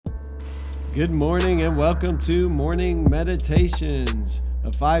Good morning and welcome to Morning Meditations,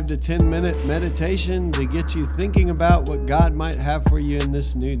 a 5 to 10 minute meditation to get you thinking about what God might have for you in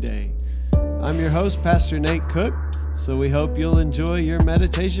this new day. I'm your host, Pastor Nate Cook, so we hope you'll enjoy your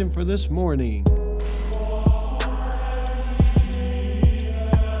meditation for this morning.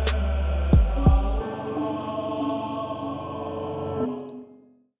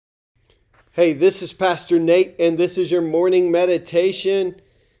 Hey, this is Pastor Nate, and this is your morning meditation.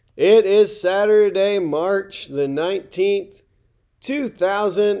 It is Saturday, March the 19th,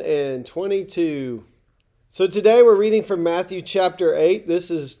 2022. So today we're reading from Matthew chapter 8.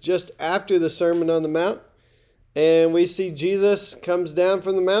 This is just after the Sermon on the Mount. And we see Jesus comes down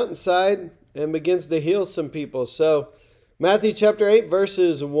from the mountainside and begins to heal some people. So Matthew chapter 8,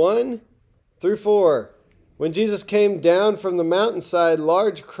 verses 1 through 4. When Jesus came down from the mountainside,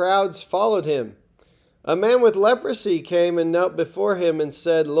 large crowds followed him. A man with leprosy came and knelt before him and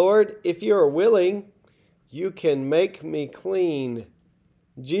said, "Lord, if you are willing, you can make me clean."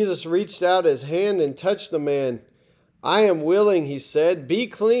 Jesus reached out his hand and touched the man. "I am willing," he said, "be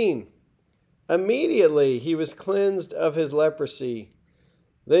clean." Immediately he was cleansed of his leprosy.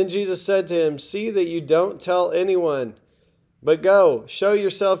 Then Jesus said to him, "See that you don't tell anyone, but go, show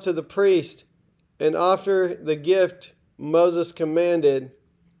yourself to the priest, and offer the gift Moses commanded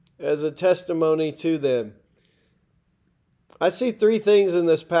as a testimony to them." I see three things in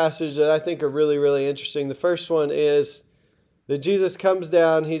this passage that I think are really, really interesting. The first one is that Jesus comes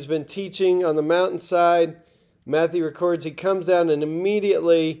down. He's been teaching on the mountainside. Matthew records he comes down and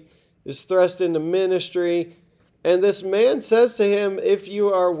immediately is thrust into ministry. And this man says to him, "If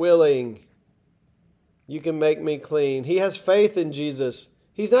you are willing, you can make me clean." He has faith in Jesus.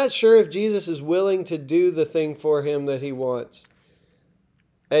 He's not sure if Jesus is willing to do the thing for him that he wants.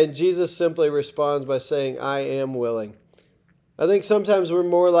 And Jesus simply responds by saying, "I am willing." I think sometimes we're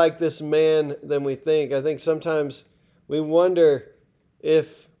more like this man than we think. I think sometimes we wonder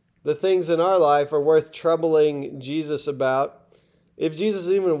if the things in our life are worth troubling Jesus about. If Jesus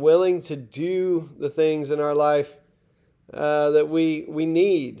is even willing to do the things in our life that we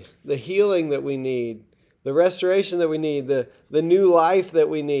need, the healing that we need, the restoration that we need, the new life that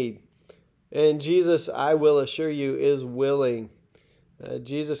we need. And Jesus, I will assure you, is willing.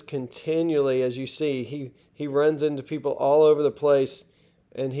 Jesus continually, as you see, he runs into people all over the place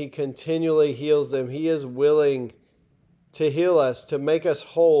and he continually heals them. He is willing to heal us, to make us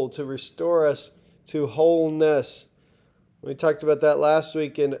whole, to restore us to wholeness. We talked about that last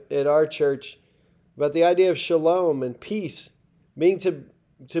week at our church, about the idea of shalom and peace, being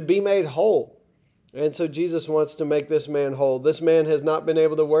to be made whole. And so Jesus wants to make this man whole. This man has not been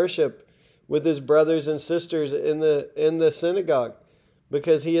able to worship with his brothers and sisters in the synagogue,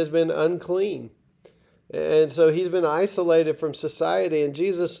 because he has been unclean. And so he's been isolated from society, and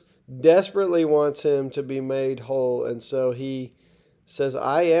Jesus desperately wants him to be made whole. And so he says,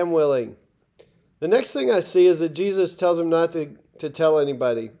 "I am willing." The next thing I see is that Jesus tells him not to tell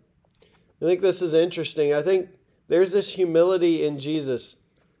anybody. I think this is interesting. I think there's this humility in Jesus.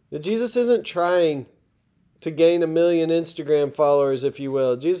 That Jesus isn't trying to gain 1 million Instagram followers, if you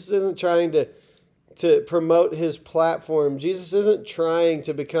will. Jesus isn't trying to promote his platform. Jesus isn't trying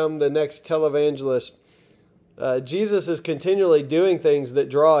to become the next televangelist. Jesus is continually doing things that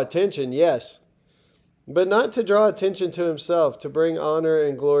draw attention, yes, but not to draw attention to himself, to bring honor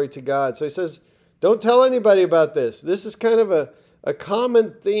and glory to God. So he says, don't tell anybody about this. This is kind of a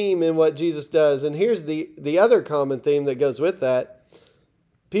common theme in what Jesus does. And here's the other common theme that goes with that.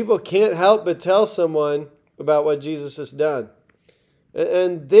 People can't help but tell someone about what Jesus has done.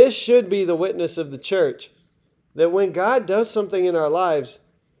 And this should be the witness of the church, that when God does something in our lives,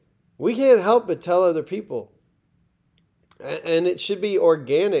 we can't help but tell other people. And it should be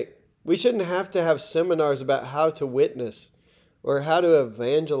organic. We shouldn't have to have seminars about how to witness or how to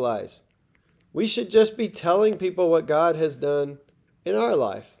evangelize. We should just be telling people what God has done in our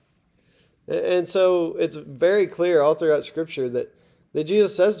life. And so it's very clear all throughout Scripture that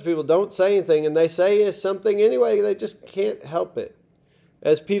Jesus says to people, don't say anything, and they say something anyway. They just can't help it.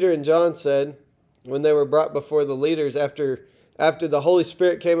 As Peter and John said when they were brought before the leaders after the Holy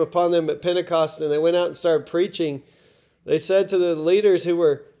Spirit came upon them at Pentecost and they went out and started preaching, they said to the leaders who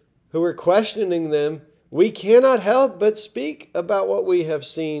were questioning them, "We cannot help but speak about what we have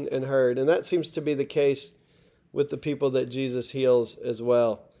seen and heard." And that seems to be the case with the people that Jesus heals as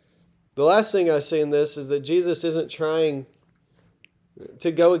well. The last thing I see in this is that Jesus isn't trying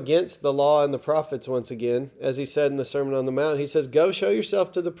to go against the law and the prophets once again. As he said in the Sermon on the Mount, he says, "Go show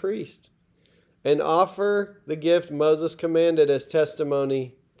yourself to the priest and offer the gift Moses commanded as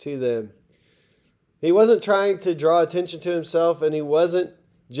testimony to them." He wasn't trying to draw attention to himself, and he wasn't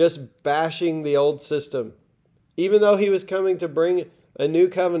just bashing the old system. Even though he was coming to bring a new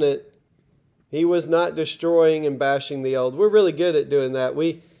covenant, he was not destroying and bashing the old. We're really good at doing that.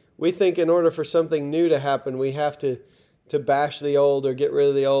 We think in order for something new to happen, we have to bash the old or get rid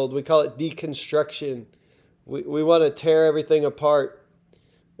of the old. We call it deconstruction. We want to tear everything apart.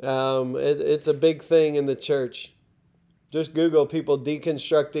 It's a big thing in the church. Just Google people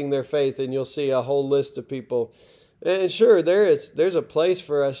deconstructing their faith and you'll see a whole list of people. And sure, there's a place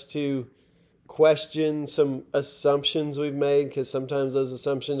for us to question some assumptions we've made, because sometimes those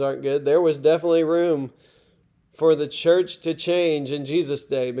assumptions aren't good. There was definitely room for the church to change in Jesus'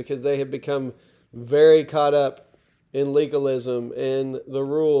 day, because they had become very caught up in legalism and the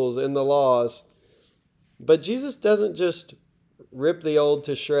rules and the laws. But Jesus doesn't just rip the old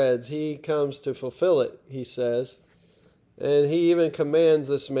to shreds. He comes to fulfill it, he says. And he even commands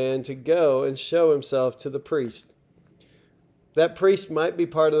this man to go and show himself to the priest. That priest might be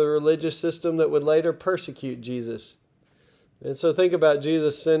part of the religious system that would later persecute Jesus. And so think about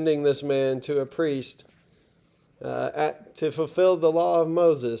Jesus sending this man to a priest to fulfill the law of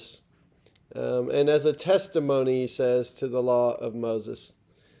Moses. And as a testimony, he says, to the law of Moses.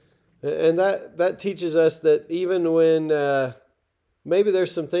 And that teaches us that even when maybe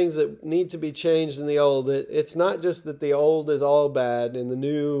there's some things that need to be changed in the old, it's not just that the old is all bad and the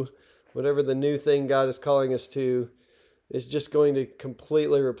new, whatever the new thing God is calling us to, is just going to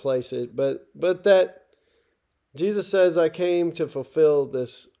completely replace it. But that Jesus says, I came to fulfill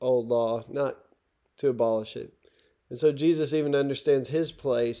this old law, not to abolish it. And so Jesus even understands his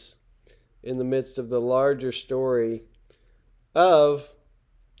place in the midst of the larger story of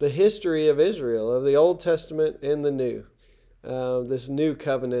the history of Israel, of the Old Testament and the New, this new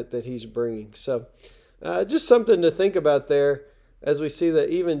covenant that he's bringing. So just something to think about there as we see that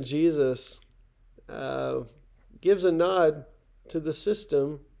even Jesus gives a nod to the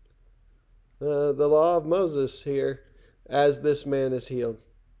system, the law of Moses here, as this man is healed.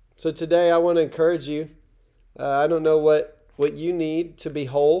 So today I want to encourage you. I don't know what you need to be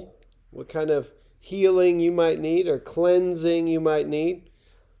whole, what kind of healing you might need or cleansing you might need,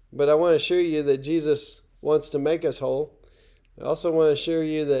 but I want to assure you that Jesus wants to make us whole. I also want to assure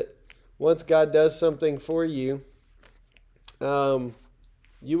you that once God does something for you,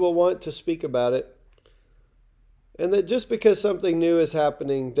 you will want to speak about it. And that just because something new is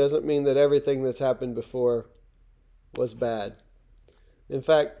happening doesn't mean that everything that's happened before was bad. In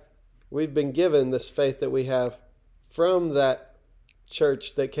fact, we've been given this faith that we have from that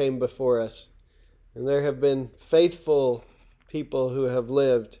church that came before us. And there have been faithful people who have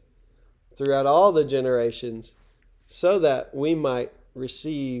lived throughout all the generations so that we might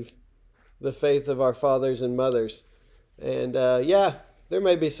receive the faith of our fathers and mothers. And there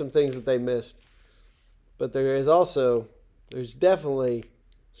may be some things that they missed. But there's definitely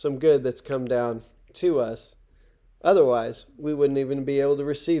some good that's come down to us. Otherwise, we wouldn't even be able to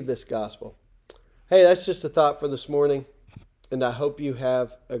receive this gospel. Hey, that's just a thought for this morning, and I hope you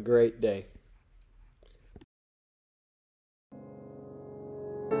have a great day.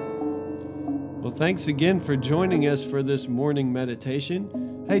 Well, thanks again for joining us for this morning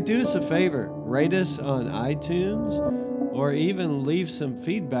meditation. Hey, do us a favor, rate us on iTunes, or even leave some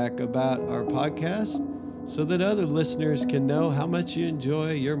feedback about our podcast, so that other listeners can know how much you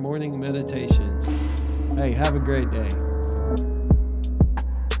enjoy your morning meditations. Hey, have a great day.